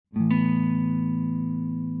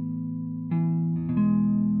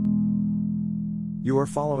You are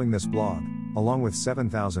following this blog, along with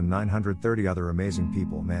 7,930 other amazing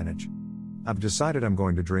people manage. I've decided I'm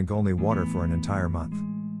going to drink only water for an entire month.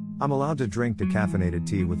 I'm allowed to drink decaffeinated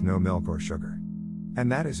tea with no milk or sugar.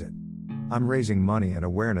 And that is it. I'm raising money and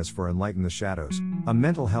awareness for Enlighten the Shadows, a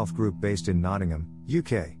mental health group based in Nottingham,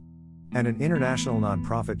 UK. And an international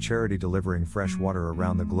non-profit charity delivering fresh water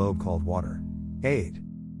around the globe called Water Aid.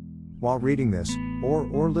 While reading this,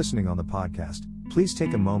 or listening on the podcast, please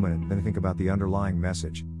take a moment and think about the underlying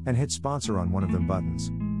message, and hit sponsor on one of them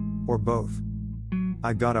buttons. Or both.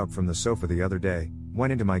 I got up from the sofa the other day,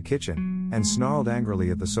 went into my kitchen, and snarled angrily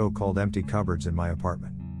at the so-called empty cupboards in my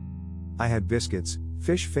apartment. I had biscuits,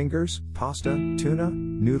 fish fingers, pasta, tuna,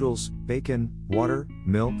 noodles, bacon, water,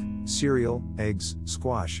 milk, cereal, eggs,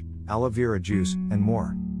 squash, aloe vera juice, and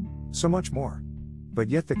more. So much more. But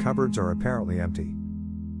yet the cupboards are apparently empty.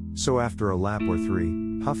 So after a lap or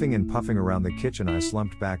three, huffing and puffing around the kitchen, I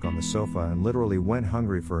slumped back on the sofa and literally went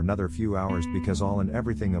hungry for another few hours because all and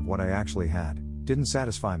everything of what I actually had didn't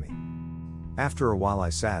satisfy me. After a while I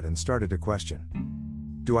sat and started to question.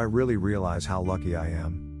 Do I really realize how lucky I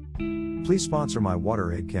am? Please sponsor my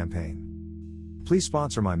Water Aid campaign. Please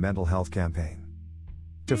sponsor my mental health campaign.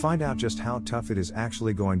 To find out just how tough it is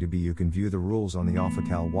actually going to be, you can view the rules on the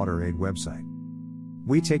Official Water Aid website.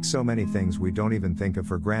 We take so many things we don't even think of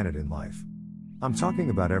for granted in life. I'm talking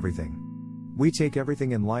about everything. We take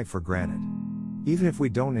everything in life for granted. Even if we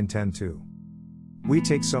don't intend to. We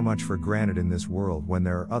take so much for granted in this world when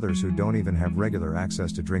there are others who don't even have regular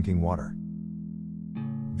access to drinking water.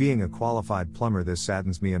 Being a qualified plumber, this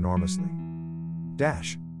saddens me enormously.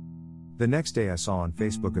 The next day I saw on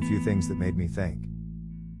Facebook a few things that made me think.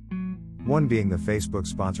 One being the Facebook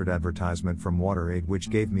sponsored advertisement from Water Aid,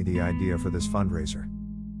 which gave me the idea for this fundraiser.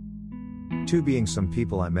 Two being some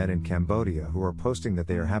people I met in Cambodia who are posting that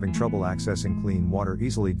they are having trouble accessing clean water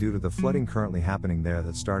easily due to the flooding currently happening there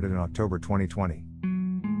that started in October 2020.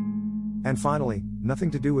 And finally,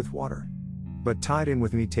 nothing to do with water, but tied in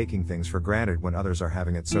with me taking things for granted when others are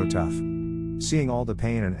having it so tough. Seeing all the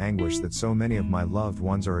pain and anguish that so many of my loved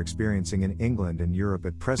ones are experiencing in England and Europe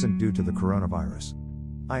at present due to the coronavirus.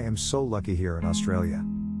 I am so lucky here in Australia.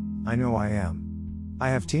 I know I am. I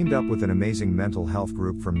have teamed up with an amazing mental health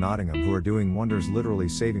group from Nottingham who are doing wonders, literally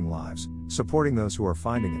saving lives, supporting those who are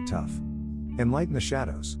finding it tough. Enlighten the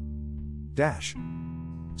Shadows.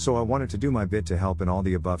 So I wanted to do my bit to help in all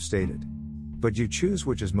the above stated. But you choose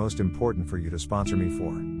which is most important for you to sponsor me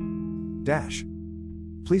for.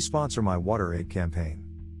 Please sponsor my Water Aid campaign.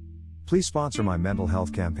 Please sponsor my mental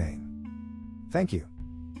health campaign. Thank you.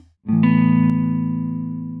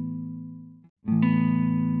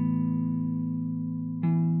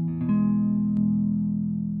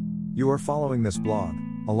 You are following this blog,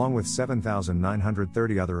 along with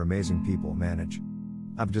 7,930 other amazing people manage.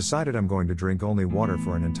 I've decided I'm going to drink only water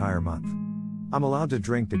for an entire month. I'm allowed to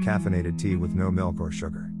drink decaffeinated tea with no milk or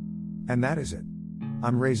sugar. And that is it.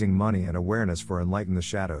 I'm raising money and awareness for Enlighten the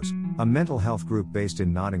Shadows, a mental health group based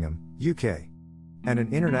in Nottingham, UK. And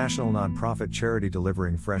an international non-profit charity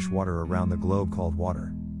delivering fresh water around the globe called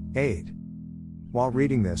Water Aid. While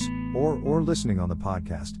reading this, or listening on the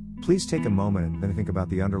podcast, please take a moment and think about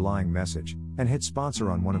the underlying message, and hit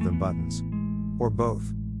sponsor on one of them buttons. Or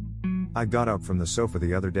both. I got up from the sofa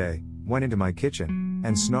the other day, went into my kitchen,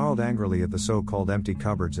 and snarled angrily at the so-called empty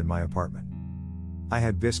cupboards in my apartment. I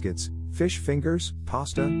had biscuits, fish fingers,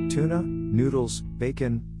 pasta, tuna, noodles,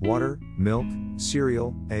 bacon, water, milk,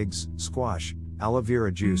 cereal, eggs, squash, aloe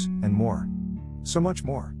vera juice, and more. So much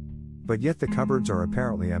more. But yet the cupboards are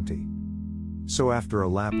apparently empty. So after a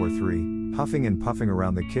lap or three, huffing and puffing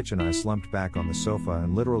around the kitchen, I slumped back on the sofa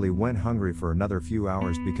and literally went hungry for another few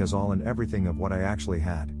hours because all and everything of what I actually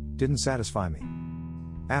had didn't satisfy me.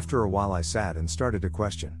 After a while I sat and started to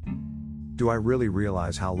question. Do I really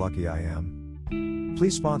realize how lucky I am?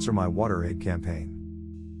 Please sponsor my Water Aid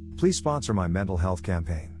campaign. Please sponsor my mental health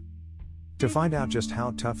campaign. To find out just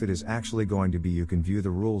how tough it is actually going to be, you can view the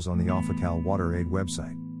rules on the Official Water Aid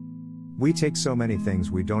website. We take so many things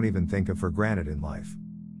we don't even think of for granted in life.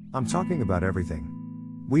 I'm talking about everything.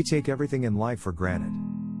 We take everything in life for granted.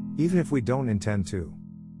 Even if we don't intend to.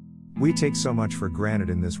 We take so much for granted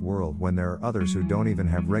in this world when there are others who don't even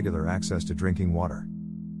have regular access to drinking water.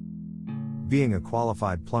 Being a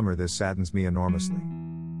qualified plumber, this saddens me enormously.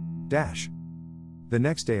 The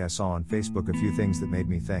next day I saw on Facebook a few things that made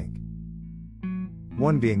me think.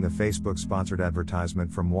 One being the Facebook sponsored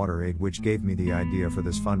advertisement from Water Aid, which gave me the idea for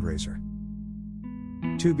this fundraiser.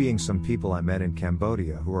 Two being some people I met in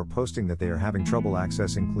Cambodia who are posting that they are having trouble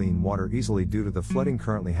accessing clean water easily due to the flooding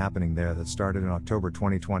currently happening there that started in October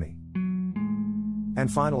 2020.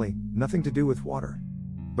 And finally, nothing to do with water,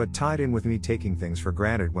 but tied in with me taking things for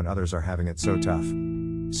granted when others are having it so tough.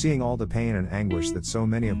 Seeing all the pain and anguish that so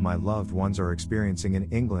many of my loved ones are experiencing in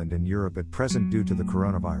England and Europe at present due to the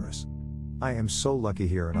coronavirus. I am so lucky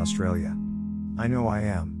here in Australia. I know I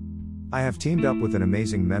am. I have teamed up with an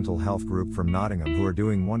amazing mental health group from Nottingham who are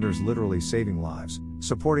doing wonders, literally saving lives,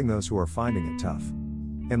 supporting those who are finding it tough.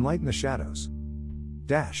 Enlighten the shadows.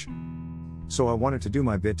 So I wanted to do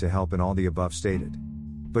my bit to help in all the above stated.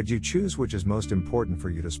 But you choose which is most important for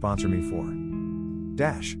you to sponsor me for.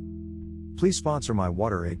 Please sponsor my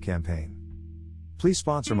water aid campaign. Please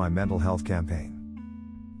sponsor my mental health campaign.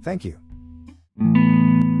 Thank you.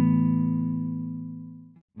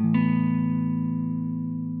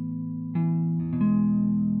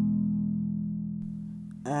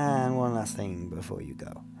 And one last thing before you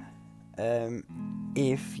go.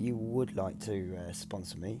 If you would like to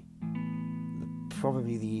sponsor me,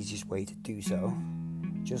 probably the easiest way to do so,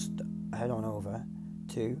 just head on over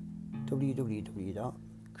to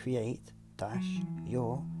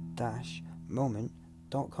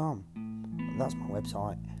www.create-your-moment.com. That's my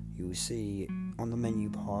website. You will see on the menu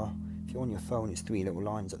bar, if you're on your phone, it's 3 little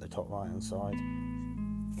lines at the top right hand side.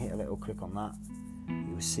 Hit a little click on that.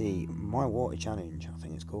 You will see My Water Challenge, I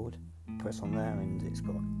think it's called. Press on there and it's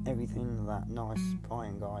got everything that nice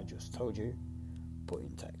Brian guy just told you, put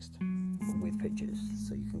in text with pictures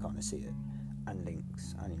so you can kind of see it, and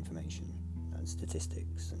links and information and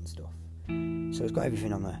statistics and stuff. So it's got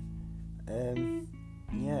everything on there.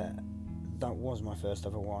 Yeah, that was my first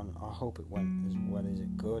ever one. I hope it went as well as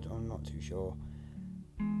it could. I'm not too sure.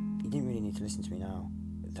 You didn't really need to listen to me now,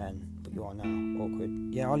 but you are now.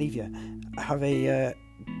 Awkward. Yeah, I'll leave you. Have a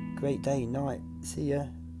great day, night. See ya.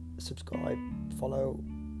 Subscribe, follow.